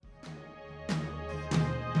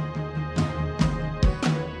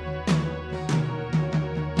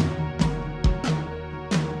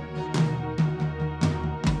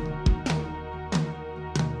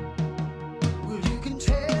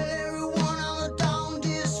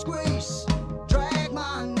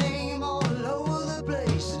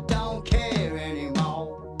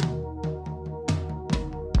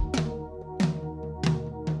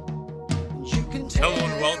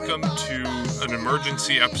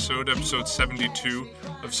emergency episode 72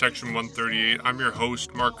 of Section 138. I'm your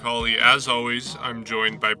host, Mark Colley. As always, I'm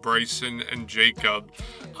joined by Bryson and Jacob.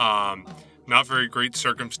 Not very great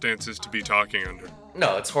circumstances to be talking under.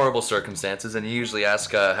 No, it's horrible circumstances, and you usually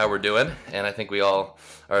ask how we're doing, and I think we all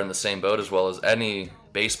are in the same boat as well as any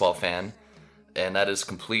baseball fan, and that is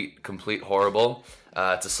complete horrible.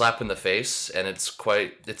 It's a slap in the face, and it's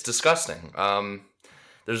disgusting.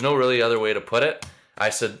 There's no really other way to put it. I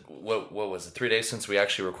said, what was it, 3 days since we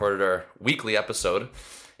actually recorded our weekly episode,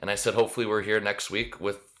 and I said hopefully we're here next week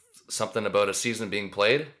with something about a season being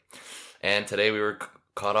played, and today we were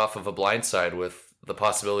caught off of a blindside with the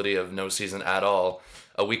possibility of no season at all,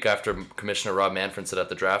 a week after Commissioner Rob Manfred said at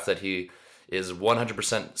the draft that he is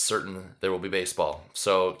 100% certain there will be baseball.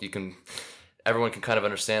 So everyone can kind of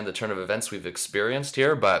understand the turn of events we've experienced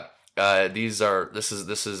here, but this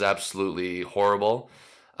is absolutely horrible.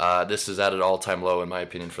 This is at an all-time low, in my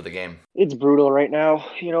opinion, for the game. It's brutal right now.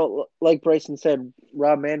 You know, like Bryson said,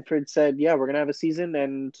 Rob Manfred said, yeah, we're going to have a season,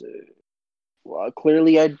 and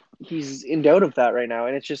clearly he's in doubt of that right now.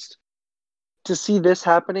 And it's just, to see this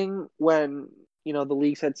happening when, you know, the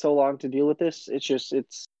league's had so long to deal with this,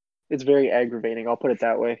 it's very aggravating. I'll put it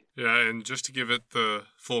that way. Yeah, and just to give it the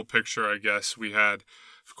full picture, I guess, we had,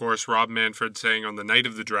 of course, Rob Manfred saying on the night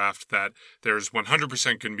of the draft that there's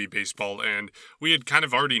 100% going to be baseball, and we had kind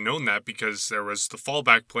of already known that because there was the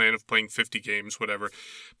fallback plan of playing 50 games, whatever.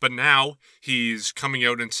 But now he's coming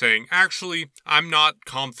out and saying, actually, I'm not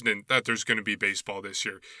confident that there's going to be baseball this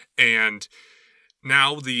year. And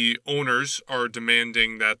now the owners are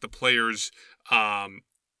demanding that the players, the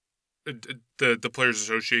Players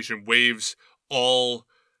Association waives all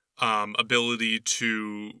ability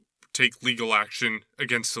to take legal action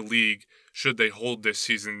against the league should they hold this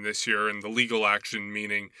season this year. And the legal action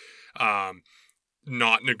meaning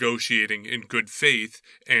not negotiating in good faith.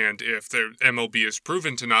 And if the MLB is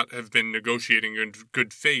proven to not have been negotiating in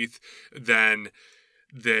good faith, then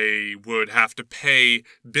they would have to pay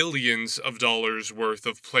billions of dollars worth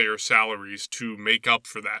of player salaries to make up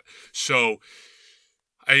for that. So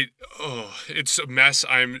it's a mess.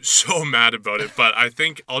 I'm so mad about it, but I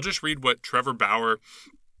think I'll just read what Trevor Bauer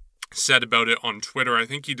said about it on Twitter. I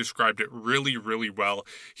think he described it really, really well.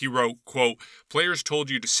 He wrote, quote, "Players told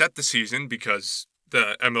you to set the season because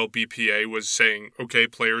the MLBPA was saying, okay,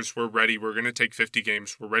 players, we're ready. We're going to take 50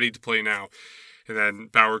 games. We're ready to play now." And then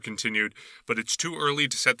Bauer continued, "But it's too early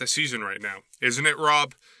to set the season right now. Isn't it,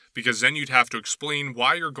 Rob? Because then you'd have to explain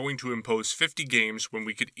why you're going to impose 50 games when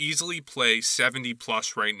we could easily play 70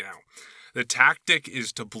 plus right now. The tactic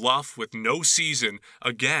is to bluff with no season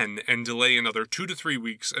again and delay another 2 to 3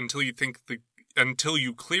 weeks until you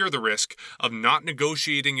clear the risk of not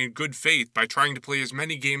negotiating in good faith by trying to play as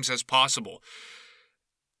many games as possible."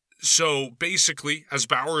 So basically, as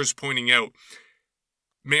Bauer is pointing out,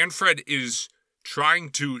 Manfred is trying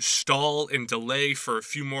to stall and delay for a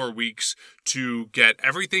few more weeks to get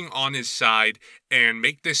everything on his side and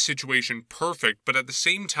make this situation perfect. But at the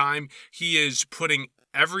same time, he is putting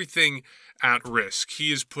everything at risk.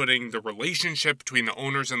 He is putting the relationship between the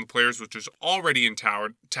owners and the players, which is already in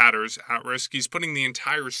tatters, at risk. He's putting the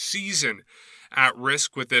entire season at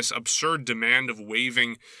risk with this absurd demand of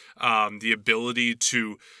waiving the ability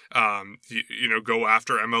to, go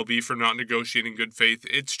after MLB for not negotiating good faith.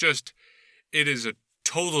 It is a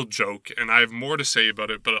total joke, and I have more to say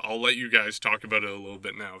about it, but I'll let you guys talk about it a little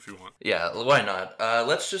bit now if you want. Yeah, why not?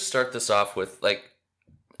 Let's just start this off with,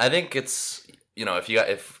 I think it's,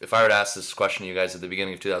 if I were to ask this question to you guys at the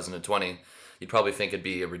beginning of 2020, you'd probably think it'd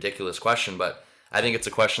be a ridiculous question, but I think it's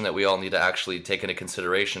a question that we all need to actually take into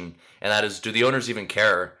consideration, and that is, do the owners even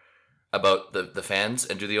care about the fans,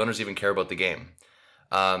 and do the owners even care about the game?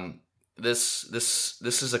 This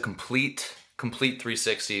is a complete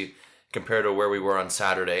 360 compared to where we were on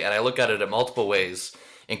Saturday. And I look at it in multiple ways,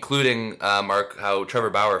 including, Mark, how Trevor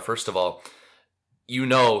Bauer, first of all,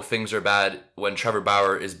 things are bad when Trevor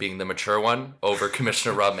Bauer is being the mature one over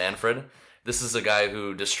Commissioner Rob Manfred. This is a guy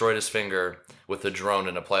who destroyed his finger with a drone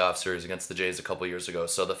in a playoff series against the Jays a couple years ago.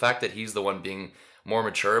 So the fact that he's the one being more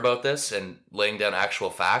mature about this and laying down actual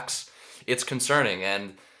facts, it's concerning.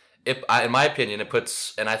 And in my opinion, it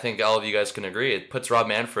puts, and I think all of you guys can agree, it puts Rob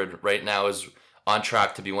Manfred right now as on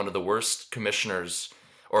track to be one of the worst commissioners,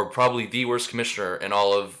 or probably the worst commissioner in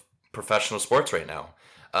all of professional sports right now.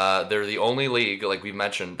 They're the only league, like we've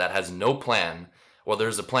mentioned, that has no plan. Well,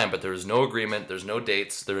 there's a plan, but there is no agreement, there's no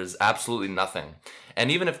dates, there is absolutely nothing. And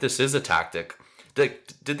even if this is a tactic, did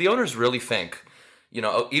the owners really think,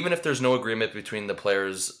 even if there's no agreement between the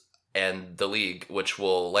players and the league, which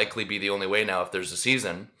will likely be the only way now if there's a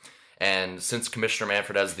season, And since Commissioner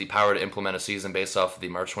Manfred has the power to implement a season based off of the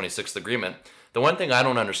March 26th agreement, the one thing I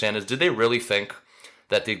don't understand is, did they really think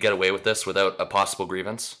that they'd get away with this without a possible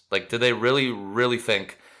grievance? Like, did they really, really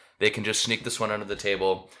think they can just sneak this one under the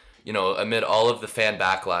table, amid all of the fan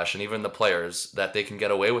backlash and even the players, that they can get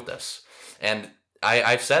away with this? And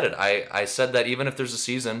I've said it. I said that even if there's a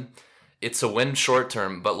season, it's a win short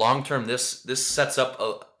term, but long term, this sets up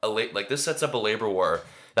a labor war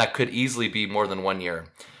that could easily be more than 1 year.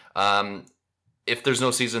 If there's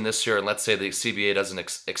no season this year, and let's say the CBA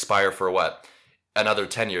doesn't expire for another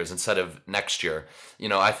 10 years instead of next year,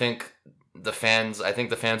 I think the fans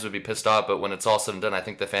would be pissed off, but when it's all said and done, I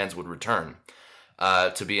think the fans would return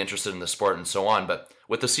to be interested in the sport and so on. But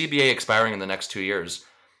with the CBA expiring in the next 2 years,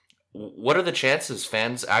 what are the chances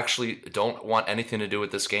fans actually don't want anything to do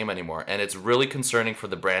with this game anymore? And it's really concerning for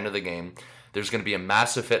the brand of the game. There's going to be a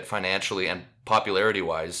massive hit financially and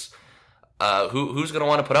popularity-wise. Who's going to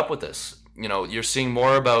want to put up with this? You're seeing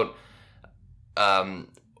more about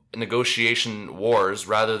negotiation wars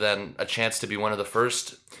rather than a chance to be one of the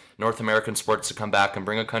first North American sports to come back and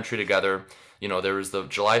bring a country together. There was the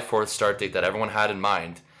July 4th start date that everyone had in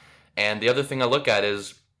mind. And the other thing I look at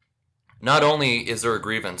is, not only is there a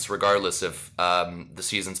grievance, regardless if the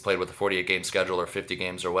season's played with a 48-game schedule or 50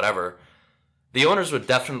 games or whatever, the owners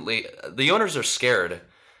are scared.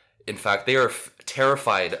 In fact, they are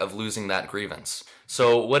terrified of losing that grievance.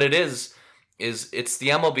 So what it is it's the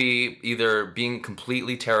MLB either being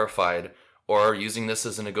completely terrified or using this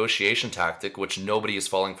as a negotiation tactic, which nobody is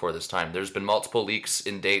falling for this time. There's been multiple leaks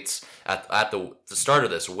in dates at the start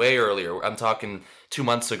of this, way earlier. I'm talking 2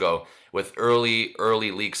 months ago, with early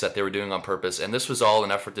leaks that they were doing on purpose. And this was all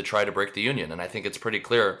an effort to try to break the union. And I think it's pretty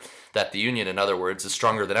clear that the union, in other words, is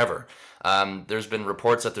stronger than ever. There's been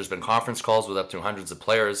reports that there's been conference calls with up to hundreds of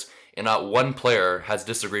players, and not one player has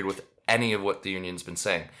disagreed with any of what the union's been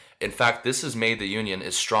saying. In fact, this has made the union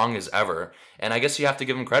as strong as ever. And I guess you have to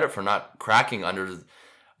give them credit for not cracking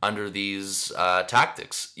under these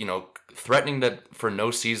tactics. Threatening that for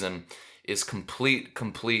no season is complete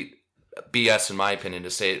BS, in my opinion,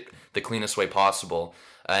 to say it the cleanest way possible.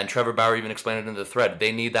 And Trevor Bauer even explained it in the thread.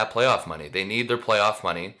 They need that playoff money. They need their playoff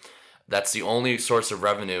money. That's the only source of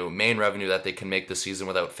revenue, main revenue, that they can make this season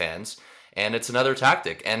without fans. And it's another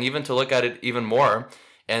tactic. And even to look at it even more,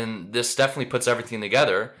 and this definitely puts everything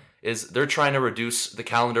together, is they're trying to reduce the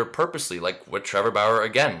calendar purposely, like what Trevor Bauer,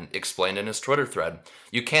 again, explained in his Twitter thread.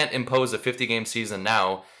 You can't impose a 50-game season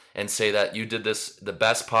now and say that you did this the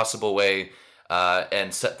best possible way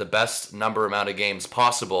and set the best amount of games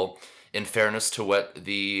possible in fairness to what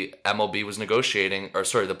the MLB was negotiating,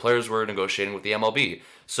 the players were negotiating with the MLB.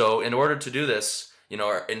 So in order to do this,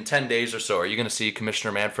 in 10 days or so, are you going to see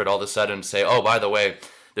Commissioner Manfred all of a sudden say, oh, by the way,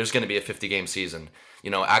 there's going to be a 50-game season,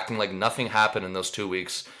 acting like nothing happened in those 2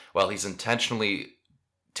 weeks while he's intentionally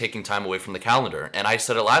taking time away from the calendar? And I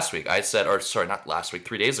said it last week. Not last week,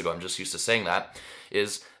 3 days ago. I'm just used to saying that,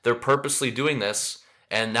 is they're purposely doing this,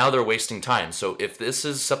 and now they're wasting time. So if this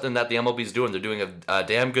is something that the MLB is doing, they're doing a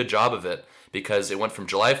damn good job of it, because it went from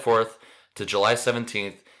July 4th to July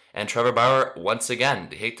 17th. And Trevor Bauer, once again,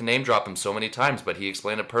 I hate to name drop him so many times, but he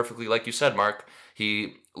explained it perfectly like you said, Mark.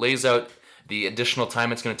 He lays out the additional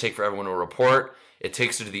time it's going to take for everyone to report. It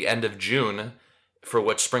takes you to the end of June for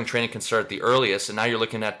which spring training can start at the earliest, and now you're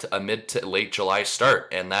looking at a mid to late July start,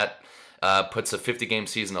 and that puts a 50-game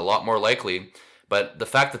season a lot more likely. But the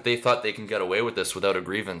fact that they thought they can get away with this without a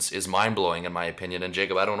grievance is mind-blowing, in my opinion. And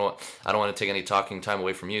Jacob, I don't want to take any talking time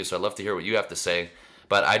away from you, so I'd love to hear what you have to say.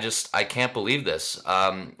 But I can't believe this.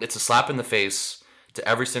 It's a slap in the face to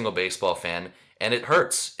every single baseball fan, and it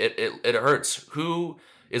hurts. It hurts. Who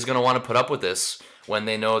is going to want to put up with this when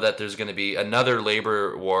they know that there's going to be another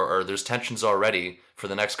labor war, or there's tensions already for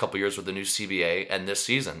the next couple years with the new CBA and this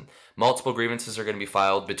season? Multiple grievances are going to be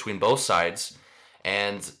filed between both sides,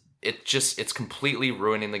 and it's completely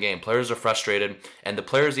ruining the game. Players are frustrated, and the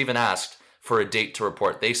players even asked for a date to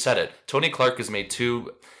report. They said it. Tony Clark has made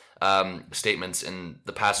two statements in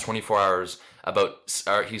the past 24 hours about,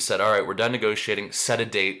 he said, all right, we're done negotiating, set a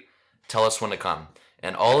date, tell us when to come.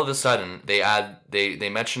 And all of a sudden, they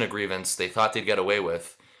mention a grievance they thought they'd get away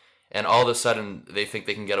with, and all of a sudden, they think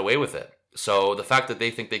they can get away with it. So the fact that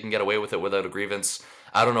they think they can get away with it without a grievance,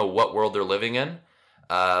 I don't know what world they're living in,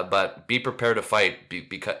 but be prepared to fight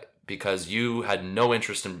because you had no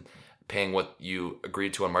interest in paying what you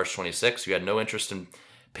agreed to on March 26th. You had no interest in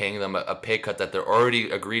paying them a pay cut that they're already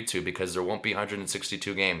agreed to, because there won't be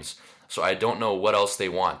 162 games. So I don't know what else they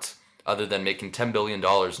want other than making $10 billion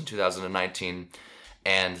in 2019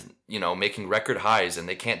 and, making record highs, and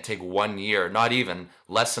they can't take 1 year, not even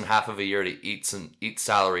less than half of a year, to eat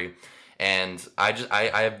salary And I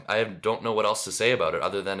don't know what else to say about it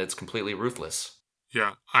other than it's completely ruthless.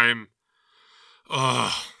 Yeah,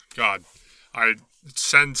 oh, God. I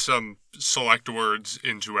send some select words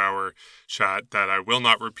into our chat that I will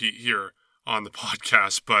not repeat here on the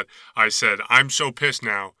podcast, but I said, I'm so pissed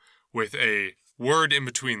now with a word in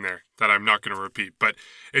between there that I'm not going to repeat. But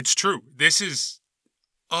it's true. This is,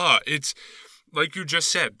 it's like you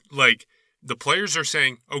just said, like, the players are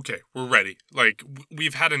saying, okay, we're ready. Like,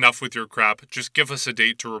 we've had enough with your crap. Just give us a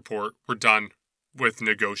date to report. We're done with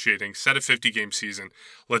negotiating. Set a 50-game season.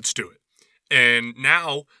 Let's do it. And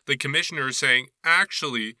now the commissioner is saying,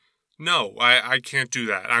 actually, no, I can't do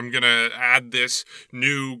that. I'm going to add this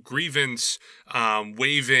new grievance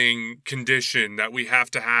waiving condition that we have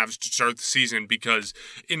to start the season because,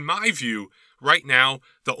 in my view, right now,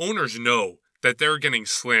 the owners know that they're getting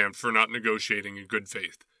slammed for not negotiating in good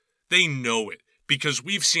faith. They know it because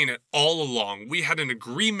we've seen it all along. We had an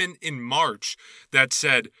agreement in March that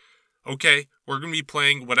said, okay, we're going to be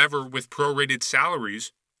playing whatever with prorated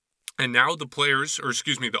salaries. And now the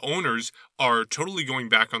owners are totally going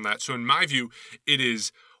back on that. So in my view, it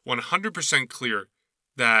is 100% clear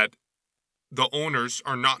that the owners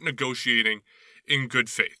are not negotiating in good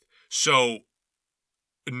faith. So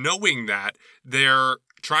knowing that, they're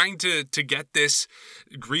trying to get this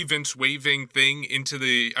grievance waiving thing into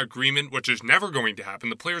the agreement, which is never going to happen.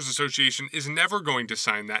 The Players Association is never going to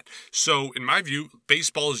sign that. So in my view,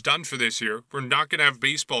 baseball is done for this year. We're not going to have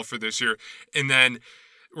baseball for this year. And then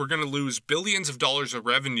we're going to lose billions of dollars of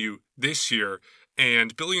revenue this year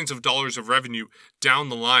and billions of dollars of revenue down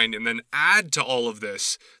the line. And then add to all of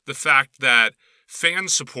this the fact that fan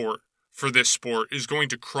support for this sport is going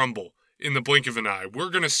to crumble in the blink of an eye.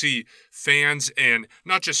 We're going to see fans, and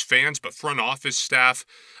not just fans, but front office staff,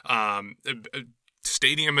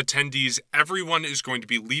 stadium attendees, everyone is going to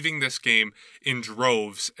be leaving this game in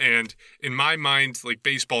droves. And in my mind, like,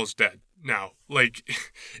 baseball's dead now. Like,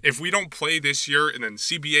 if we don't play this year, and then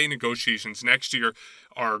CBA negotiations next year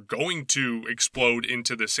are going to explode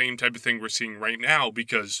into the same type of thing we're seeing right now,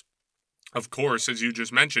 because of course, as you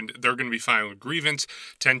just mentioned, they're going to be filing a grievance.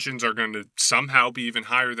 Tensions are going to somehow be even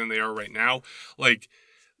higher than they are right now. Like,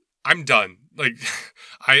 I'm done. Like,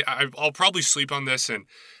 I'll probably sleep on this and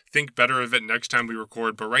think better of it next time we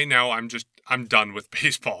record. But right now, I'm done with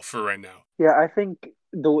baseball for right now. Yeah, I think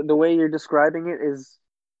the way you're describing it is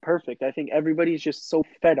perfect. I think everybody's just so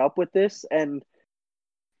fed up with this, and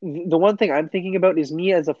the one thing I'm thinking about is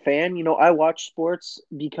me as a fan. You know, I watch sports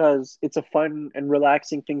because it's a fun and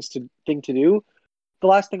relaxing thing to do. The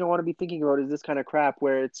last thing I want to be thinking about is this kind of crap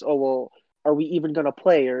where it's, oh well, are we even going to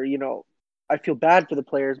play? Or, you know, I feel bad for the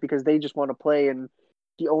players because they just want to play, and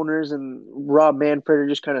the owners and Rob Manfred are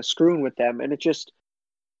just kind of screwing with them, and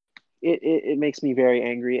it makes me very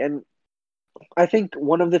angry. And I think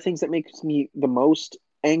one of the things that makes me the most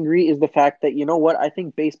angry is the fact that, you know what, I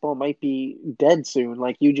think baseball might be dead soon,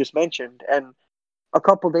 like you just mentioned. And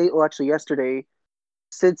yesterday,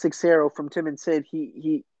 Sid Sixero from Tim and Sid,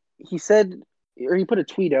 he said, or he put a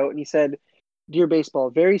tweet out and he said, "Dear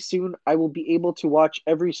baseball, very soon I will be able to watch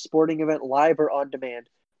every sporting event live or on demand,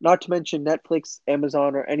 not to mention Netflix,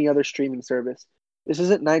 Amazon, or any other streaming service. This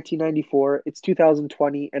isn't 1994, it's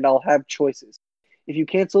 2020, and I'll have choices. If you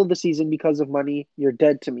cancel the season because of money, you're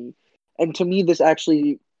dead to me." And to me, this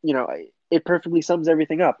actually, you know, it perfectly sums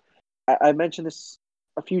everything up. I mentioned this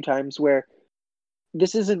a few times where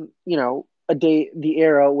this isn't, you know, the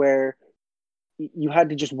era where you had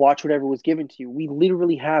to just watch whatever was given to you. We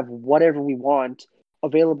literally have whatever we want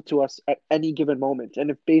available to us at any given moment.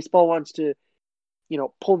 And if baseball wants to, you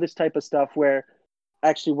know, pull this type of stuff where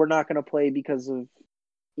actually we're not going to play because of,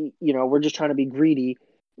 you know, we're just trying to be greedy,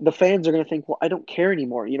 the fans are going to think, well, I don't care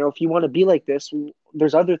anymore. You know, if you want to be like this,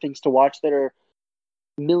 there's other things to watch that are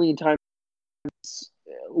a million times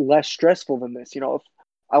less stressful than this. You know, if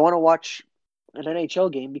I want to watch an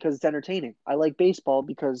NHL game because it's entertaining, I like baseball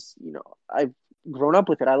because, you know, I've grown up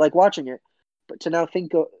with it. I like watching it. But to now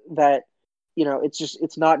think that, you know,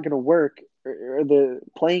 it's not going to work, or the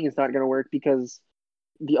playing is not going to work because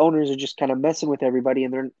the owners are just kind of messing with everybody,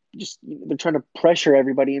 and they're trying to pressure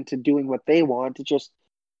everybody into doing what they want.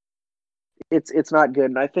 It's not good.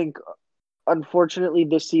 And I think, unfortunately,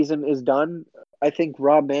 this season is done. I think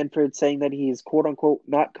Rob Manfred saying that he's quote unquote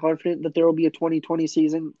not confident that there will be a 2020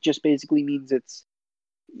 season just basically means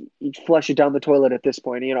you flush it down the toilet at this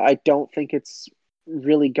point. You know, I don't think it's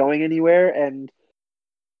really going anywhere. And,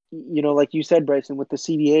 you know, like you said, Bryson, with the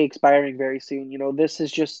CBA expiring very soon, you know, this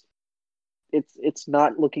is just, it's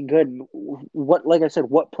not looking good. And like I said,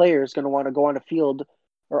 what player is going to want to go on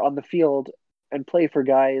the field and play for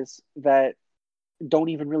guys that don't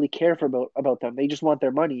even really care about them? They just want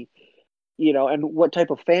their money. and what type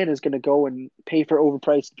of fan is going to go and pay for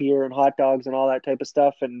overpriced beer and hot dogs and all that type of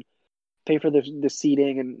stuff and pay for the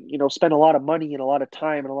seating and, spend a lot of money and a lot of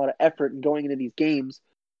time and a lot of effort in going into these games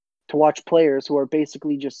to watch players who are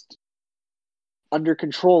basically just under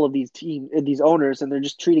control of these owners, and they're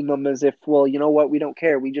just treating them as if, well, you know what, we don't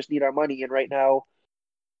care. We just need our money. And right now,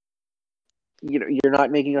 you're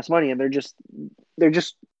not making us money. And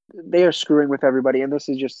they are screwing with everybody. And this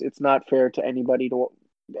is just, it's not fair to anybody,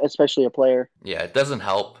 especially a player. Yeah, it doesn't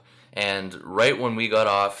help. And right when we got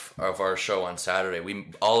off of our show on Saturday,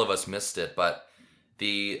 all of us missed it, but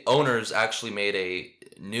the owners actually made a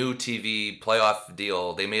new TV playoff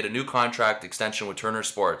deal. They made a new contract extension with Turner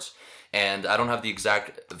Sports, and I don't have the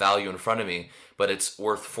exact value in front of me, but it's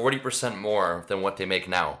worth 40% more than what they make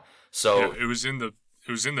now. So yeah, it was in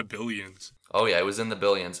the billions. Oh yeah, it was in the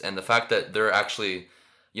billions, and the fact that they're actually,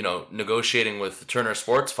 negotiating with Turner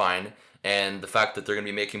Sports fine, and the fact that they're going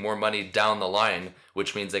to be making more money down the line,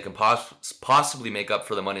 which means they can possibly make up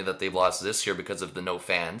for the money that they've lost this year because of the no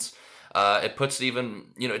fans. It puts it even,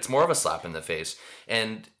 it's more of a slap in the face.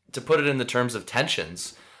 And to put it in the terms of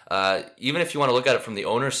tensions, even if you want to look at it from the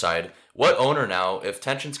owner's side, what owner now, if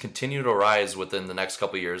tensions continue to rise within the next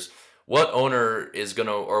couple of years, what owner is going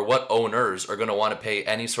to, or what owners are going to want to pay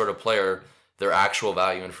any sort of player their actual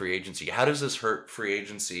value in free agency? How does this hurt free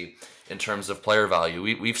agency in terms of player value?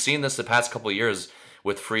 We've seen this the past couple of years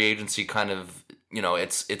with free agency kind of,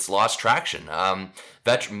 it's lost traction.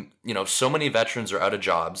 So many veterans are out of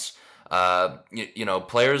jobs.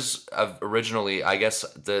 Players have originally, I guess,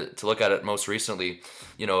 to look at it most recently,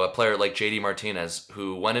 a player like JD Martinez,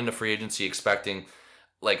 who went into free agency expecting,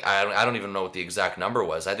 like, I don't even know what the exact number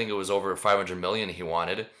was. I think it was over $500 million he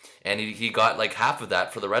wanted, and he got like half of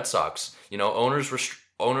that for the Red Sox.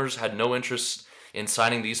 Owners had no interest in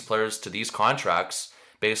signing these players to these contracts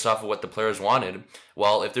based off of what the players wanted.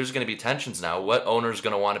 Well, if there's going to be tensions now, what owner is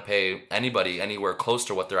going to want to pay anybody anywhere close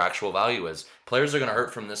to what their actual value is? Players are going to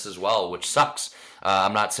hurt from this as well, which sucks.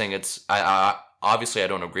 I'm not saying it's. Obviously I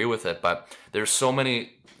don't agree with it, but there's so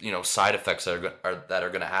many side effects that are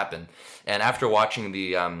going to happen. And after watching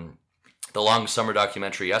the long summer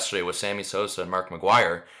documentary yesterday with Sammy Sosa and Mark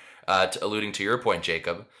McGuire, alluding to your point,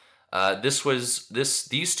 Jacob,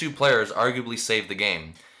 these two players arguably saved the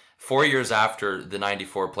game 4 years after the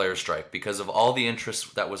 94 player strike because of all the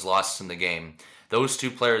interest that was lost in the game. Those two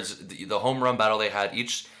players, the home run battle they had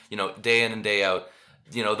each, day in and day out,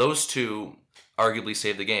 those two arguably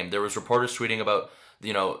saved the game. There was reporters tweeting about,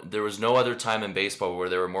 there was no other time in baseball where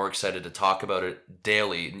they were more excited to talk about it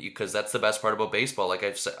daily, because that's the best part about baseball. Like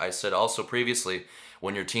I said also previously,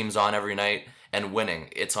 when your team's on every night and winning,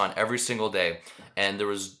 it's on every single day, and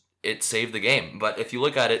it saved the game. But if you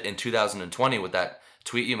look at it in 2020 with that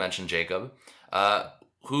tweet you mentioned, Jacob,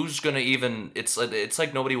 who's going to even, it's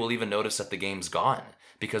like nobody will even notice that the game's gone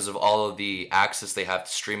because of all of the access they have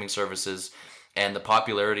to streaming services and the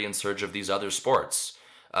popularity and surge of these other sports.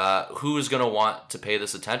 Who is going to want to pay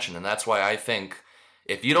this attention? And that's why I think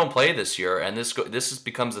if you don't play this year, and this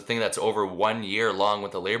becomes a thing that's over 1 year long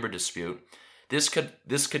with the labor dispute, this could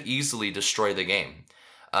easily destroy the game.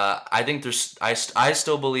 I think I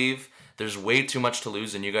still believe there's way too much to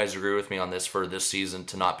lose, and you guys agree with me on this, for this season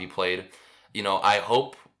to not be played. I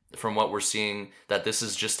hope from what we're seeing that this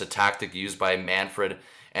is just a tactic used by Manfred,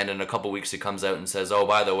 and in a couple weeks he comes out and says, oh,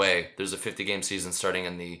 by the way, there's a 50-game season starting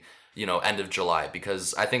in the end of July,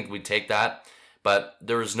 because I think we'd take that. But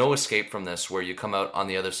there is no escape from this where you come out on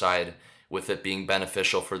the other side with it being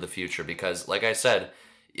beneficial for the future, because like I said,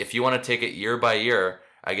 if you want to take it year by year,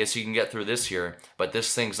 I guess you can get through this year, but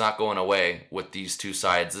this thing's not going away with these two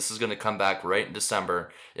sides. This is going to come back right in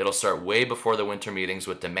December. It'll start way before the winter meetings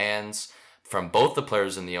with demands from both the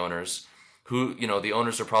players and the owners, who, the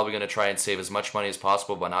owners are probably going to try and save as much money as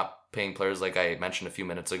possible by not paying players, like I mentioned a few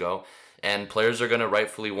minutes ago. And players are going to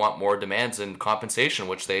rightfully want more demands and compensation,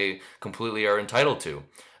 which they completely are entitled to.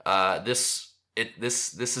 This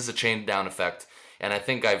is a chain down effect, and I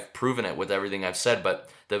think I've proven it with everything I've said.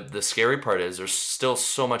 But the scary part is there's still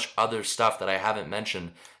so much other stuff that I haven't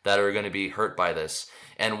mentioned that are going to be hurt by this.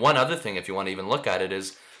 And one other thing, if you want to even look at it,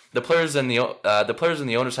 is the players and the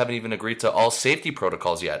owners haven't even agreed to all safety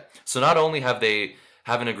protocols yet. So not only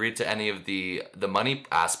haven't agreed to any of the money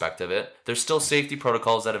aspect of it, there's still safety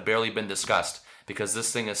protocols that have barely been discussed, because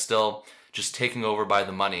this thing is still just taking over by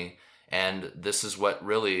the money. And this is what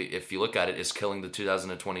really, if you look at it, is killing the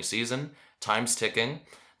 2020 season. Time's ticking,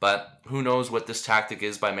 but who knows what this tactic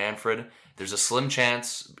is by Manfred. There's a slim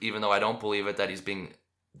chance, even though I don't believe it, that he's being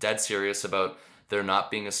dead serious about there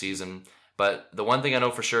not being a season. But the one thing I know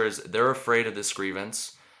for sure is they're afraid of this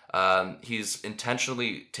grievance. He's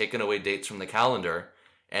intentionally taken away dates from the calendar,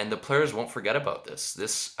 and the players won't forget about this.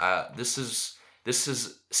 This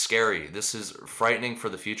is scary. This is frightening for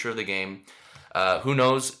the future of the game. Who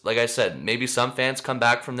knows? Like I said, maybe some fans come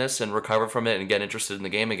back from this and recover from it and get interested in the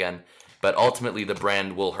game again. But ultimately, the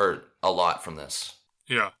brand will hurt a lot from this.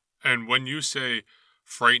 Yeah, and when you say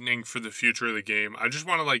frightening for the future of the game, I just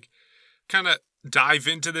want to kind of dive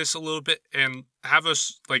into this a little bit and have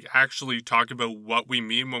us actually talk about what we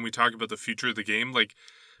mean when we talk about the future of the game.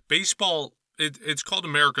 Baseball, it's called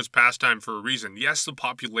America's pastime for a reason. Yes, the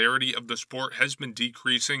popularity of the sport has been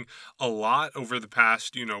decreasing a lot over the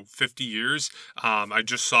past 50 years. I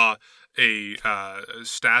just saw a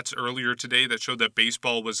stats earlier today that showed that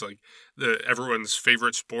baseball was everyone's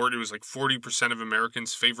favorite sport. It was 40% of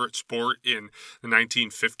Americans' favorite sport in the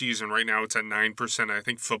 1950s, and right now it's at 9%. I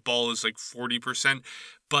think football is 40%.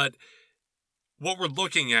 But what we're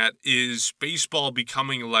looking at is baseball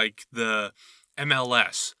becoming like the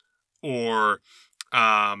MLS or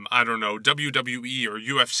I don't know, WWE or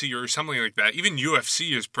UFC or something like that. Even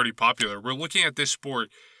UFC is pretty popular. We're looking at this sport.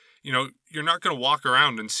 You're not going to walk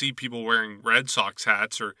around and see people wearing Red Sox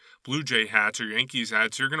hats or Blue Jay hats or Yankees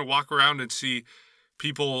hats. You're going to walk around and see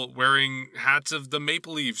people wearing hats of the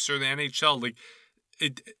Maple Leafs or the NHL.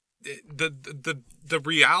 The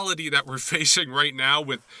reality that we're facing right now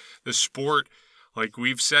with the sport, like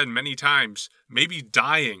we've said many times, maybe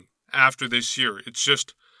dying after this year. It's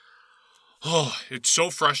just, it's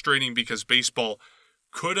so frustrating because baseball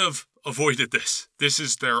could have avoided this. This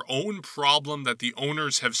is their own problem that the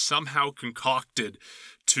owners have somehow concocted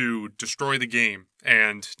to destroy the game.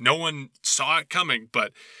 And no one saw it coming,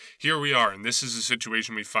 but here we are. And this is the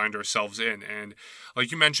situation we find ourselves in. And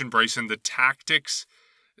like you mentioned, Bryson, the tactics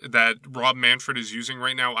that Rob Manfred is using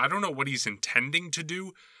right now, I don't know what he's intending to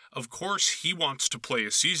do. Of course, he wants to play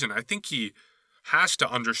a season. I think he has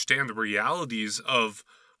to understand the realities of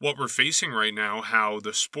what we're facing right now, how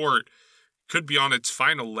the sport could be on its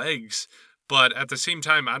final legs, but at the same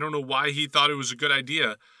time, I don't know why he thought it was a good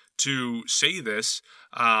idea to say this.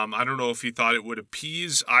 I don't know if he thought it would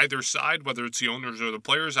appease either side, whether it's the owners or the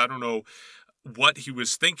players. I don't know what he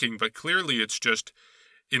was thinking, but clearly it's just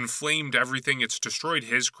inflamed everything. It's destroyed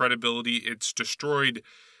his credibility. It's destroyed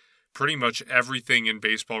pretty much everything in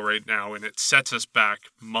baseball right now, and it sets us back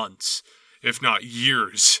months, if not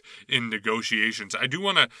years, in negotiations. I do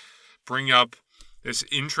want to bring up this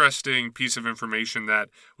interesting piece of information that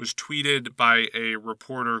was tweeted by a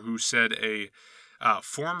reporter who said a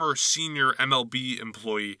former senior MLB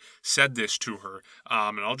employee said this to her.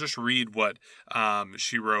 And I'll just read what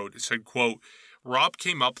she wrote. It said, quote, Rob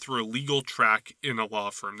came up through a legal track in a law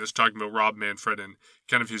firm. This is talking about Rob Manfred and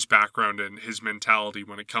kind of his background and his mentality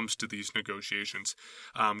when it comes to these negotiations.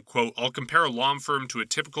 Quote, I'll compare a law firm to a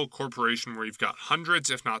typical corporation where you've got hundreds,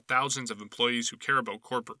 if not thousands, of employees who care about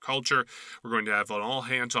corporate culture. We're going to have an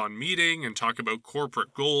all-hands-on meeting and talk about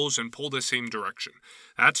corporate goals and pull the same direction.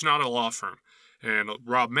 That's not a law firm. And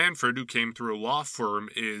Rob Manfred, who came through a law firm,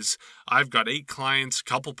 is, I've got 8 clients,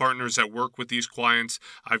 couple partners that work with these clients.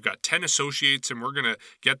 I've got 10 associates, and we're going to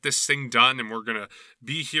get this thing done, and we're going to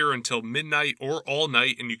be here until midnight or all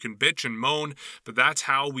night, and you can bitch and moan, but that's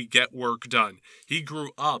how we get work done. He grew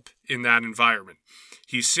up in that environment.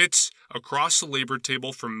 He sits across the labor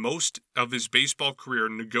table for most of his baseball career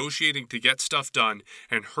negotiating to get stuff done,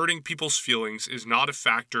 and hurting people's feelings is not a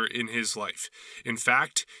factor in his life. In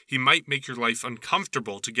fact, he might make your life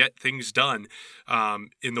uncomfortable to get things done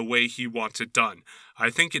in the way he wants it done. I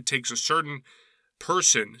think it takes a certain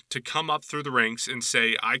person to come up through the ranks and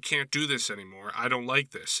say, I can't do this anymore. I don't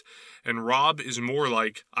like this. And Rob is more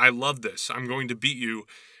like, I love this. I'm going to beat you.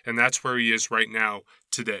 And that's where he is right now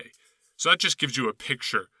today. So that just gives you a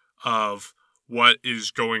picture of what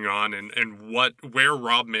is going on and where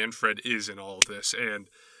Rob Manfred is in all of this. And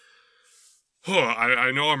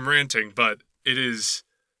I know I'm ranting, but it is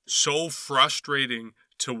so frustrating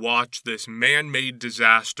to watch this man-made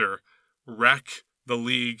disaster wreck the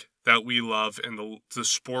league that we love and the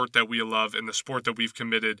sport that we love and the sport that we've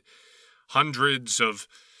committed hundreds of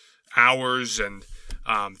hours and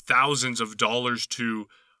thousands of dollars to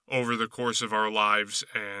over the course of our lives.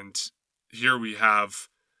 And here we have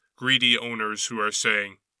greedy owners who are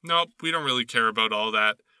saying, nope, we don't really care about all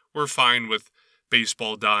that. We're fine with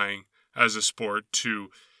baseball dying as a sport to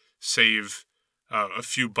save a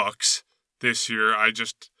few bucks this year.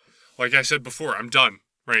 Like I said before, I'm done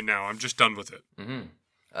right now. I'm just done with it.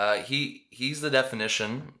 Mm-hmm. He's the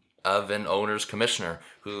definition of an owner's commissioner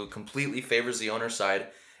who completely favors the owner's side.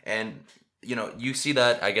 And, you see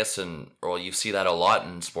that, I guess, you see that a lot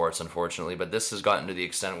in sports, unfortunately, but this has gotten to the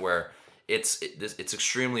extent where it's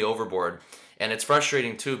extremely overboard. And it's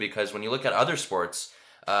frustrating, too, because when you look at other sports,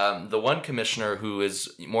 The one commissioner who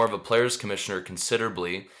is more of a players commissioner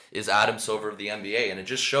considerably is Adam Silver of the NBA, and it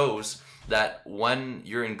just shows that when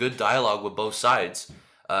you're in good dialogue with both sides,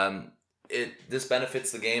 this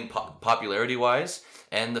benefits the game popularity wise,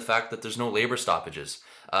 and the fact that there's no labor stoppages.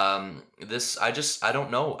 I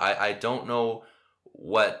don't know. I don't know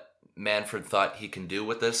what Manfred thought he can do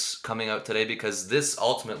with this coming out today, because this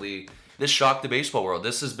shocked the baseball world.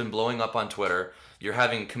 This has been blowing up on Twitter. You're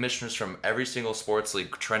having commissioners from every single sports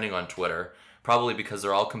league trending on Twitter, probably because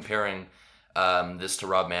they're all comparing this to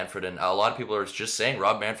Rob Manfred, and a lot of people are just saying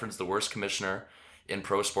Rob Manfred's the worst commissioner in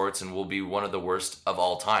pro sports and will be one of the worst of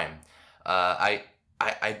all time.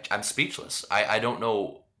 I'm speechless. I don't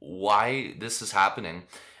know why this is happening,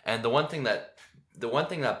 and the one thing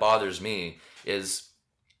that bothers me is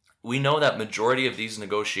we know that majority of these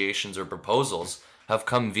negotiations or proposals have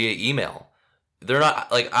come via email. They're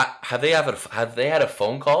not like have they had a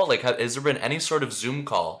phone call? Like, has there been any sort of Zoom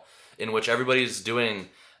call in which everybody's doing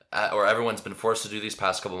or everyone's been forced to do these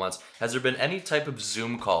past couple months? Has there been any type of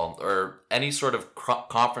Zoom call or any sort of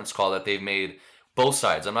conference call that they've made, both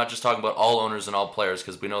sides? I'm not just talking about all owners and all players,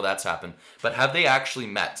 because we know that's happened, but have they actually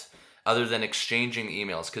met other than exchanging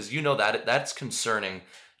emails? Because you know that's concerning,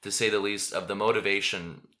 to say the least, of the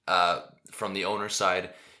motivation from the owner side.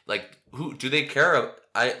 Like, who do they care?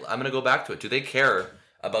 I'm going to go back to it. Do they care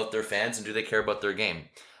about their fans, and do they care about their game?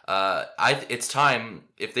 It's time,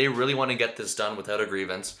 if they really want to get this done without a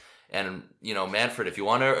grievance. And, Manfred, if you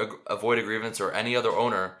want to avoid a grievance, or any other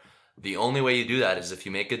owner, the only way you do that is if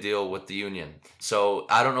you make a deal with the union. So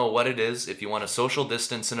I don't know what it is. If you want to social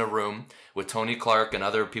distance in a room with Tony Clark and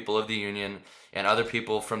other people of the union and other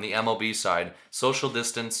people from the MLB side, social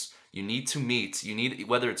distance, you need to meet. You need,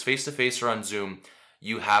 whether it's face-to-face or on Zoom,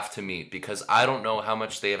 you have to meet, because I don't know how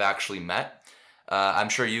much they have actually met. I'm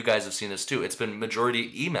sure you guys have seen this too. It's been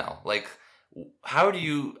majority email. Like, how do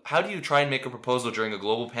you try and make a proposal during a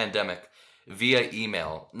global pandemic via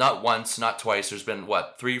email? Not once, not twice. There's been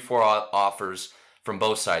 3-4 offers from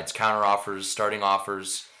both sides, counter offers, starting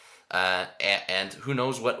offers, and who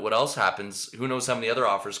knows what else happens? Who knows how many other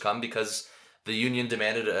offers come, because the union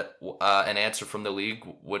demanded an answer from the league,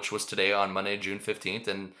 which was today on Monday, June 15th,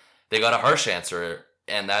 and they got a harsh answer,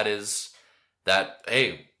 and that is that,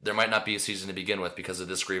 hey, there might not be a season to begin with because of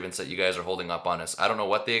this grievance that you guys are holding up on us. I don't know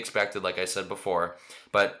what they expected, like I said before,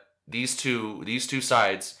 but these two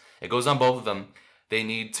sides, it goes on both of them. They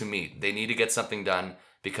need to meet. They need to get something done,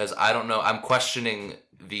 because I don't know. I'm questioning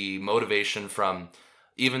the motivation from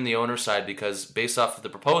even the owner side, because based off of the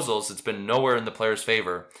proposals, it's been nowhere in the players'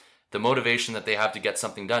 favor. The motivation that they have to get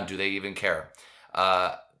something done, do they even care?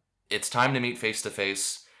 It's time to meet face to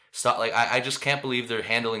face. Stop. Like, I just can't believe they're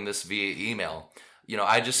handling this via email.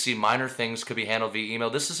 I just see minor things could be handled via email.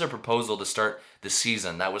 This is a proposal to start the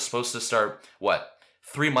season that was supposed to start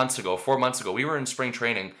 4 months ago. We were in spring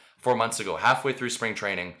training 4 months ago, halfway through spring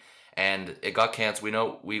training, and it got canceled. We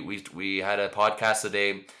know we had a podcast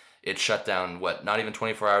today. It shut down, not even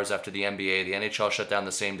 24 hours after the NBA. The NHL shut down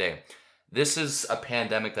the same day. This is a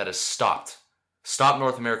pandemic that has stopped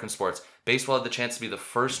North American sports. Baseball had the chance to be the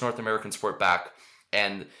first North American sport back,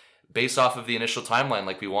 and based off of the initial timeline,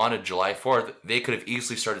 like we wanted, July 4th, they could have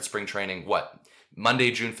easily started spring training, Monday,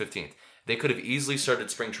 June 15th. They could have easily started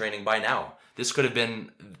spring training by now. This could have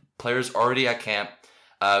been players already at camp,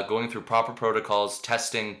 going through proper protocols,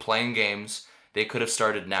 testing, playing games. They could have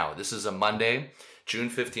started now. This is a Monday, June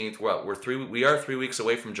 15th. We are 3 weeks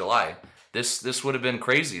away from July. This would have been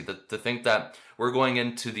crazy to think that we're going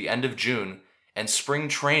into the end of June and spring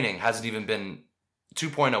training hasn't even been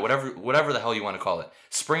 2.0, whatever the hell you want to call it.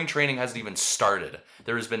 Spring training hasn't even started.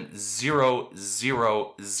 There has been zero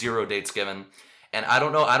dates given. And I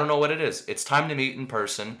don't know what it is. It's time to meet in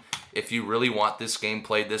person if you really want this game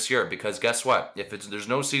played this year. Because guess what? If there's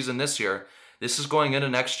no season this year, this is going into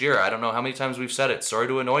next year. I don't know how many times we've said it. Sorry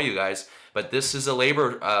to annoy you guys, but this is a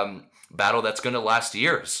labor battle that's going to last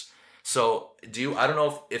years. So I don't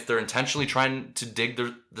know if they're intentionally trying to dig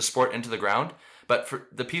the sport into the ground, but for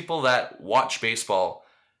the people that watch baseball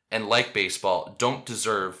and like baseball don't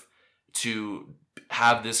deserve to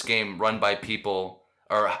have this game run by people,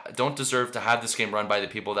 or don't deserve to have this game run by the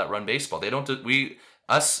people that run baseball.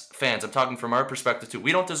 Us fans, I'm talking from our perspective too,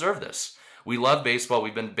 we don't deserve this. We love baseball.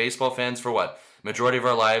 We've been baseball fans for majority of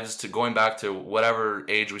our lives, to going back to whatever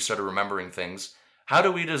age we started remembering things. How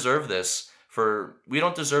do we deserve this? We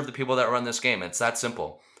don't deserve the people that run this game. It's that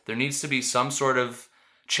simple. There needs to be some sort of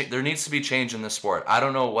there needs to be change in this sport. I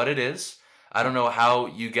don't know what it is. I don't know how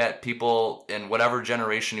you get people in whatever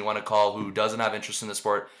generation you want to call who doesn't have interest in the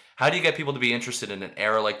sport. How do you get people to be interested in an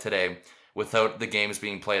era like today without the games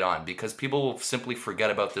being played on? Because people will simply forget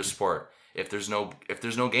about this sport. if there's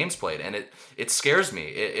no games played, and it scares me.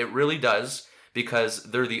 It really does, because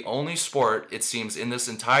they're the only sport, it seems, in this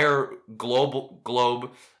entire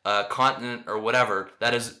globe, continent or whatever,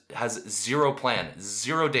 that has zero plan,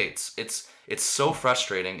 zero dates. It's so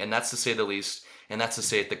frustrating, and that's to say the least, and that's to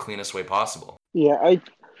say it the cleanest way possible. Yeah,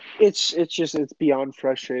 it's beyond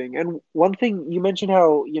frustrating. And one thing you mentioned,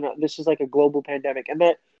 how this is like a global pandemic, and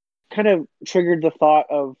that kind of triggered the thought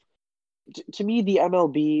of, to me, the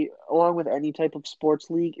MLB, along with any type of sports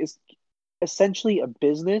league, is essentially a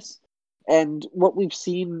business. And what we've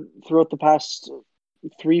seen throughout the past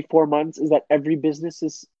 3-4 months is that every business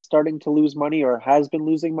is starting to lose money or has been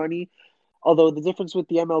losing money. Although the difference with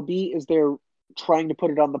the MLB is they're trying to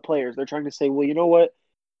put it on the players. They're trying to say, well, you know what?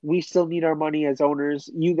 We still need our money as owners.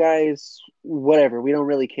 You guys, whatever, we don't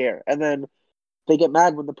really care. And then they get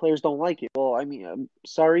mad when the players don't like it. Well, I mean, I'm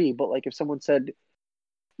sorry, but like if someone said,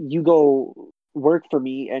 you go work for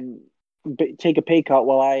me and take a pay cut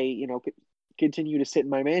while I, continue to sit in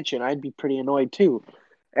my mansion, I'd be pretty annoyed too.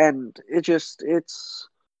 And it's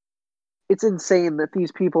insane that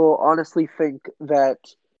these people honestly think that,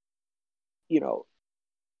 you know,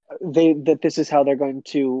 that this is how they're going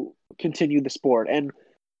to continue the sport. And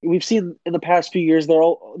we've seen in the past few years, they're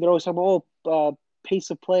always talking about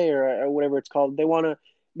pace of play, or whatever it's called. They want to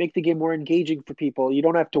make the game more engaging for people. You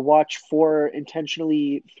don't have to watch 4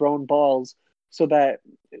 intentionally thrown balls so that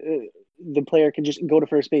the player can just go to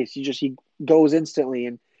first base. He goes instantly,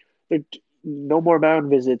 and there no more mound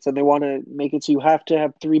visits. And they want to make it so you have to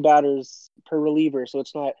have 3 batters per reliever, so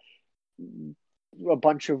it's not a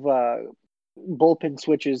bunch of bullpen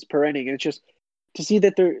switches per inning. And it's just to see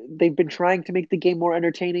that they've been trying to make the game more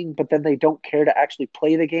entertaining, but then they don't care to actually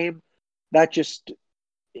play the game. That just,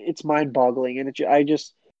 it's mind boggling. And I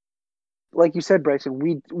just, like you said, Bryson,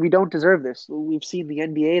 we don't deserve this. We've seen the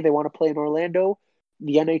NBA, they want to play in Orlando.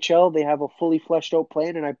 The NHL, they have a fully fleshed out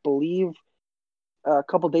plan, and I believe a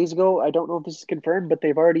couple days ago, I don't know if this is confirmed, but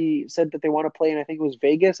they've already said that they want to play, and I think it was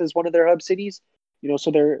Vegas as one of their hub cities.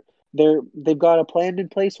 So they've got a plan in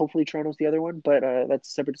place. Hopefully Toronto's the other one, but that's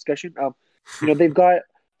a separate discussion. They've got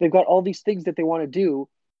all these things that they want to do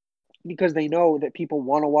because they know that people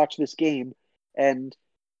want to watch this game, and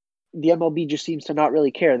the MLB just seems to not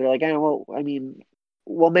really care. They're like, well, I mean,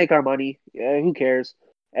 we'll make our money. Who cares?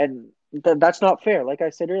 And that's not fair. Like I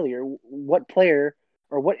said earlier, what player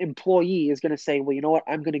or what employee is going to say, well, you know what,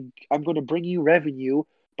 I'm going to bring you revenue,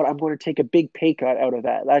 but I'm going to take a big pay cut out of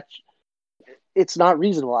that. It's not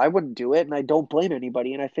reasonable. I wouldn't do it, and I don't blame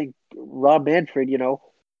anybody. And I think Rob Manfred,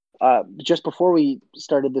 just before we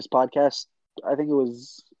started this podcast, I think it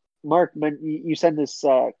was Mark, you sent this,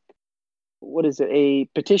 what is it, a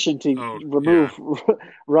petition to remove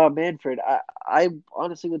Rob Manfred. I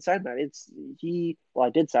honestly would sign that. I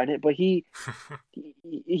did sign it, but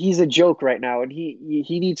he's a joke right now, and he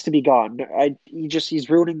needs to be gone. He's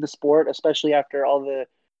ruining the sport, especially after all the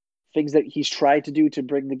things that he's tried to do to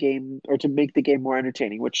bring the game, or to make the game more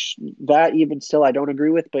entertaining, which that even still I don't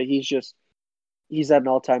agree with, but he's at an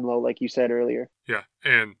all-time low, like you said earlier. Yeah,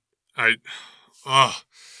 and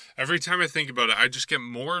every time I think about it, I just get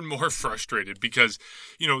more and more frustrated because,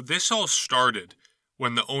 this all started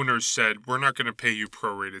when the owners said, we're not going to pay you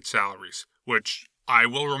prorated salaries, which I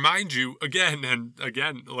will remind you again and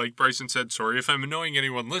again, like Bryson said, sorry if I'm annoying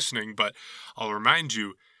anyone listening, but I'll remind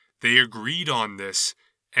you, they agreed on this,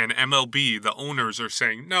 and MLB, the owners, are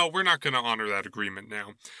saying, no, we're not going to honor that agreement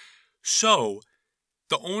now. So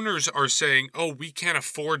the owners are saying, oh, we can't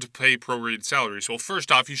afford to pay prorated salaries. Well,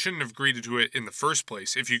 first off, you shouldn't have agreed to it in the first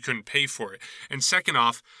place if you couldn't pay for it. And second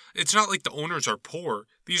off, it's not like the owners are poor.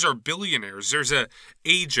 These are billionaires. There's a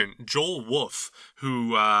agent, Joel Wolf, who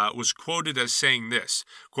was quoted as saying this,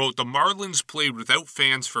 quote, the Marlins played without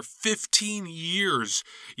fans for 15 years,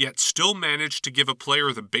 yet still managed to give a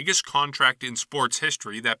player the biggest contract in sports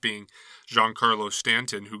history, that being Giancarlo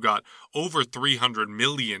Stanton, who got over $300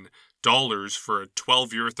 million for a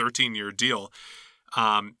 12-year, 13-year deal.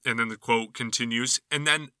 And then the quote continues, and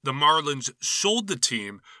then the Marlins sold the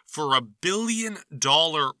team for $1 billion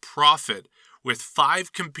profit with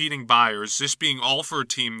 5 competing buyers, this being all for a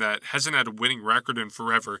team that hasn't had a winning record in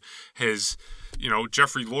forever.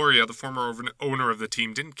 Jeffrey Loria, the former owner of the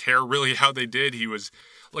team, didn't care really how they did. He was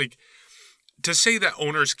like, to say that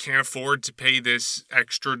owners can't afford to pay this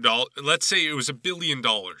extra dollar, let's say it was $1 billion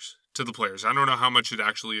to the players. I don't know how much it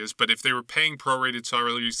actually is, but if they were paying prorated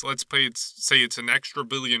salaries, let's say it's an extra $1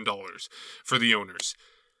 billion for the owners.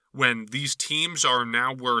 When these teams are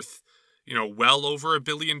now worth, well over $1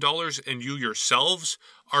 billion, and you yourselves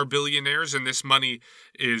are billionaires, and this money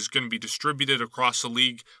is going to be distributed across the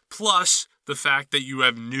league, plus the fact that you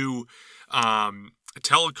have new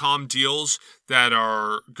telecom deals that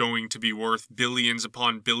are going to be worth billions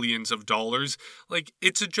upon billions of dollars. Like,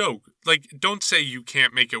 it's a joke. Like, don't say you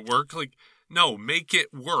can't make it work. Like, no, make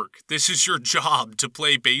it work. This is your job, to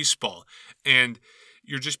play baseball. And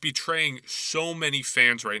you're just betraying so many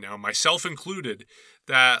fans right now, myself included,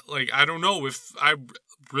 that, like, I don't know if I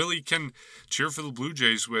really can cheer for the Blue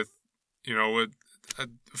Jays with, a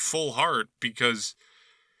full heart, because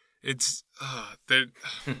it's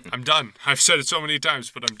I'm done. I've said it so many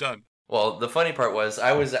times, but I'm done. Well, the funny part was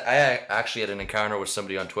I actually had an encounter with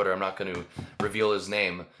somebody on Twitter. I'm not going to reveal his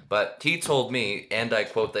name, but he told me, and I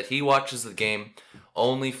quote, that he watches the game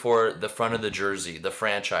only for the front of the jersey, the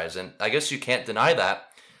franchise. And I guess you can't deny that,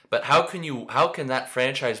 but how can that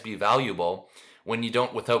franchise be valuable when you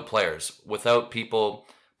don't, without players, without people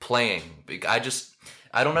playing?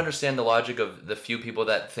 I don't understand the logic of the few people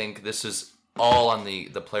that think this is all on the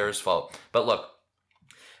players' fault. But look,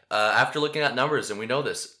 after looking at numbers, and we know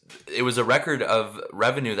this, it was a record of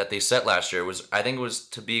revenue that they set last year. I think it was,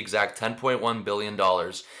 to be exact, $10.1 billion.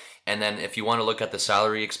 And then if you want to look at the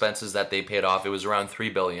salary expenses that they paid off, it was around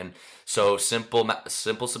 $3 billion. So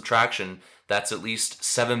simple subtraction, that's at least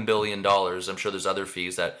 $7 billion. I'm sure there's other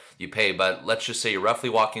fees that you pay, but let's just say you're roughly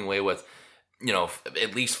walking away with,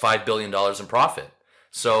 at least $5 billion in profit.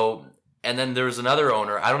 So, and then there was another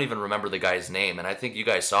owner, I don't even remember the guy's name, and I think you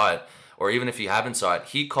guys saw it, or even if you haven't saw it,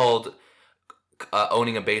 he called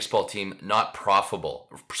owning a baseball team not profitable.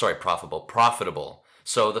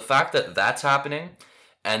 So the fact that that's happening,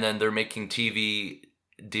 and then they're making TV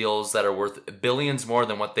deals that are worth billions more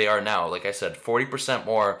than what they are now. Like I said, 40%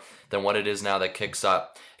 more than what it is now, that kicks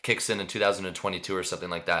in 2022 or something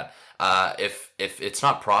like that. If it's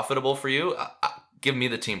not profitable for you, give me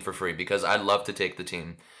the team for free, because I'd love to take the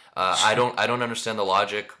team. I don't understand the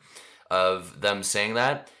logic of them saying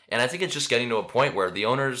that. And I think it's just getting to a point where the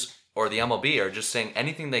owners or the MLB are just saying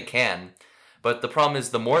anything they can. But the problem is,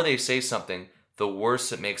 the more they say something, the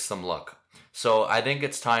worse it makes them look. So I think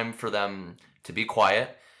it's time for them to be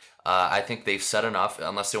quiet. I think they've said enough,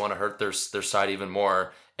 unless they want to hurt their side even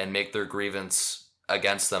more and make their grievance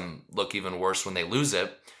against them look even worse when they lose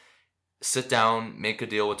it. Sit down, make a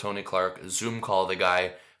deal with Tony Clark, Zoom call the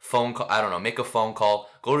guy, phone call, I don't know, make a phone call,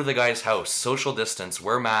 go to the guy's house, social distance,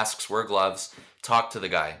 wear masks, wear gloves, talk to the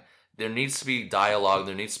guy. There needs to be dialogue.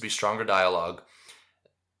 There needs to be stronger dialogue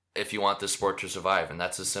if you want this sport to survive, and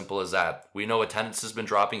that's as simple as that. We know attendance has been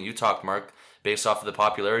dropping. You talked, Mark, based off of the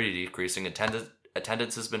popularity decreasing.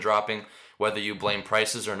 Attendance has been dropping, whether you blame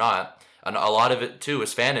prices or not, and a lot of it too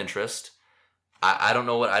is fan interest. I don't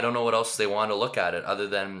know what else they want to look at it other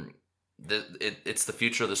than it's the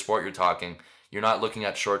future of the sport. You're talking. You're not looking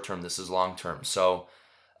at short term. This is long term. So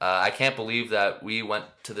I can't believe that we went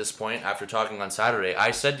to this point after talking on Saturday.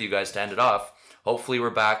 I said to you guys to end it off, hopefully we're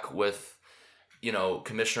back with,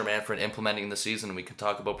 Commissioner Manfred implementing the season and we can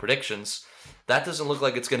talk about predictions. That doesn't look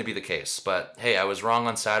like it's going to be the case. But hey, I was wrong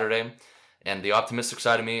on Saturday. And the optimistic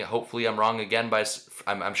side of me, hopefully I'm wrong again.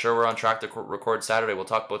 I'm sure we're on track to record Saturday. We'll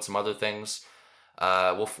talk about some other things.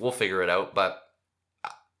 We'll figure it out. But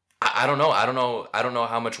I don't know. I don't know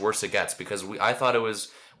how much worse it gets, because I thought it was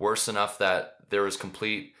worse enough that there was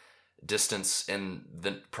complete distance in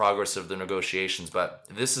the progress of the negotiations. But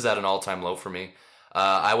this is at an all-time low for me.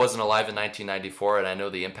 I wasn't alive in 1994, and I know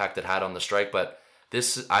the impact it had on the strike. But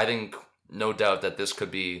I think, no doubt that this could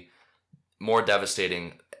be more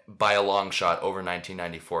devastating by a long shot over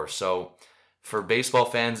 1994. So for baseball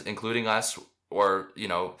fans, including us, or,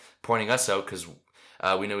 pointing us out because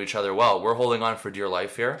we know each other well, we're holding on for dear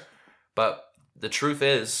life here. But the truth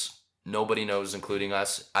is, nobody knows, including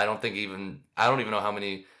us. I don't even know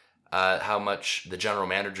how much the general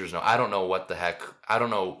managers know. I don't know what the heck. I don't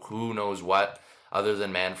know who knows what other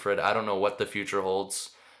than Manfred. I don't know what the future holds.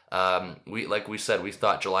 Like we said, we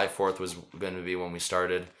thought July 4th was going to be when we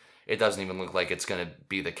started. It doesn't even look like it's going to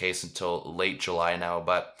be the case until late July now.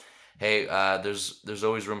 But hey, there's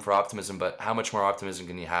always room for optimism. But how much more optimism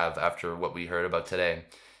can you have after what we heard about today?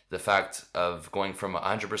 The fact of going from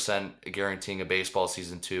 100% guaranteeing a baseball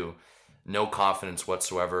season to no confidence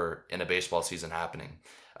whatsoever in a baseball season happening.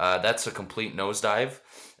 That's a complete nosedive.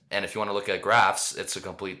 And if you want to look at graphs, it's a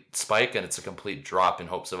complete spike and it's a complete drop in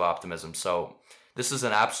hopes of optimism. So this is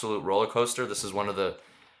an absolute roller coaster. This is one of the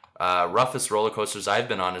roughest roller coasters I've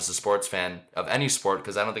been on as a sports fan of any sport,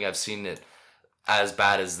 because I don't think I've seen it as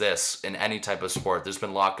bad as this in any type of sport. There's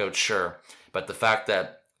been lockouts, sure, but the fact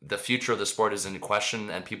that the future of the sport is in question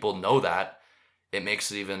and people know that, it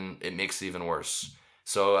makes it even worse.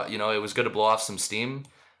 So it was good to blow off some steam,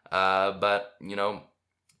 but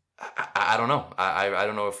I don't know. I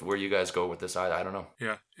don't know where you guys go with this. I don't know.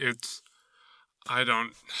 Yeah,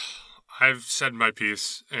 I've said my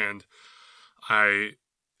piece, and I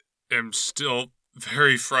am still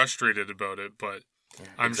very frustrated about it, but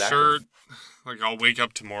I'm sure, like, I'll wake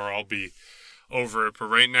up tomorrow, I'll be over it. But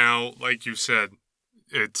right now, like you said,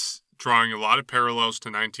 it's drawing a lot of parallels to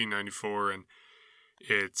 1994, and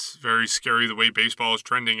it's very scary the way baseball is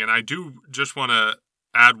trending. And I do just want to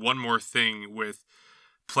add one more thing with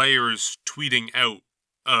players tweeting out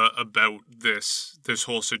about this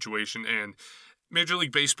whole situation. And Major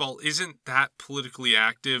League Baseball isn't that politically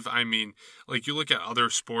active. I mean, like, you look at other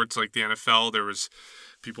sports like the NFL, there was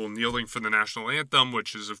people kneeling for the national anthem,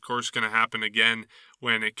 which is, of course, going to happen again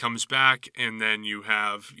when it comes back. And then you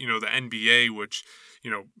have, the NBA, which,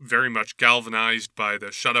 very much galvanized by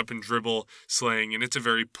the shut up and dribble slang. And it's a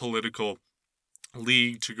very political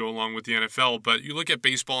league to go along with the NFL. But you look at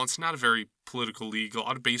baseball, it's not a very political league. A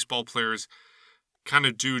lot of baseball players kind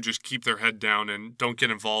of do just keep their head down and don't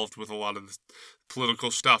get involved with a lot of the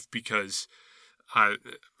political stuff because I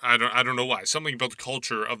don't know why. Something about the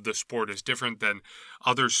culture of the sport is different than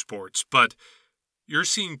other sports. But you're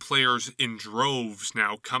seeing players in droves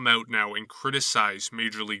now come out now and criticize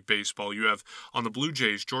Major League Baseball. You have on the Blue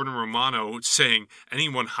Jays, Jordan Romano saying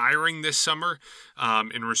anyone hiring this summer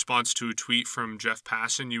in response to a tweet from Jeff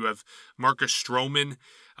Passan. You have Marcus Stroman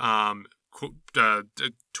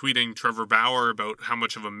tweeting Trevor Bauer about how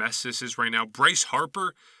much of a mess this is right now. Bryce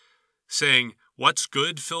Harper saying, "What's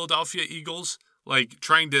good, Philadelphia Eagles?" Like,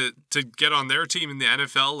 trying to get on their team in the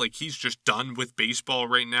NFL. Like, he's just done with baseball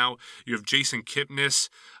right now. You have Jason Kipnis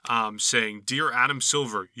saying, "Dear Adam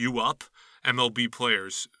Silver, you up?" MLB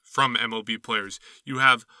players, from MLB players. You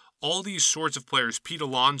have all these sorts of players. Pete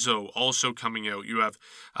Alonso also coming out. You have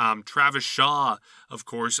Travis Shaw, of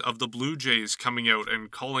course, of the Blue Jays coming out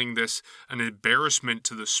and calling this an embarrassment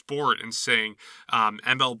to the sport and saying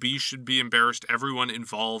MLB should be embarrassed. Everyone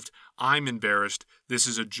involved. I'm embarrassed. This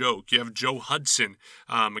is a joke. You have Joe Hudson,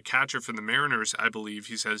 a catcher for the Mariners, I believe.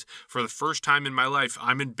 He says, "For the first time in my life,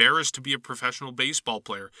 I'm embarrassed to be a professional baseball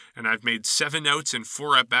player, and I've made 7 outs and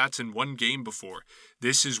 4 at-bats in 1 game before.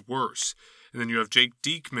 This is worse." And then you have Jake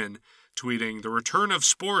Diekman tweeting, "The return of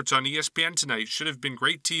sports on ESPN tonight should have been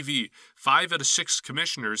great TV. 5 out of 6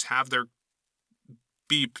 commissioners have their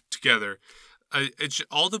beep together."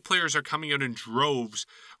 All the players are coming out in droves.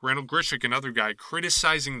 Randall Grichuk, another guy,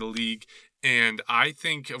 criticizing the league. And I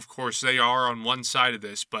think, of course, they are on one side of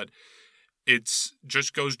this, but it's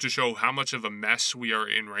just goes to show how much of a mess we are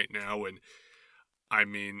in right now. And I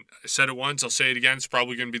mean, I said it once, I'll say it again. It's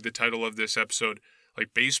probably going to be the title of this episode.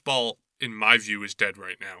 Like, baseball, in my view, is dead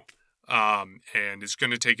right now. And it's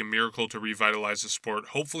going to take a miracle to revitalize the sport.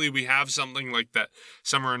 Hopefully we have something like that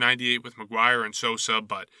summer of 98 with McGuire and Sosa,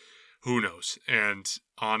 but who knows? And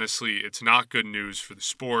honestly, it's not good news for the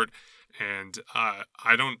sport. And I've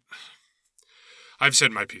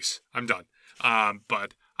said my piece. I'm done.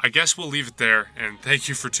 But I guess we'll leave it there. And thank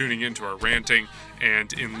you for tuning in to our ranting.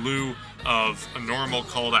 And in lieu of a normal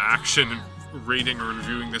call to action rating or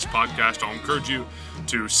reviewing this podcast, I'll encourage you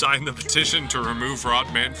to sign the petition to remove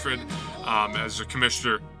Rob Manfred as a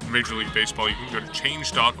commissioner of Major League Baseball. You can go to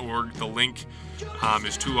change.org. The link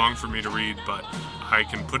is too long for me to read, but I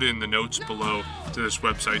can put it in the notes below to this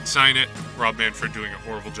website. Sign it. Rob Manfred doing a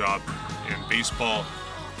horrible job, and baseball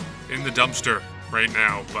in the dumpster right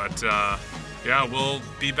now. But yeah, we'll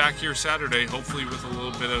be back here Saturday, hopefully with a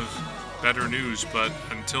little bit of better news. But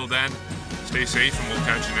until then, stay safe, and we'll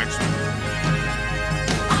catch you next week.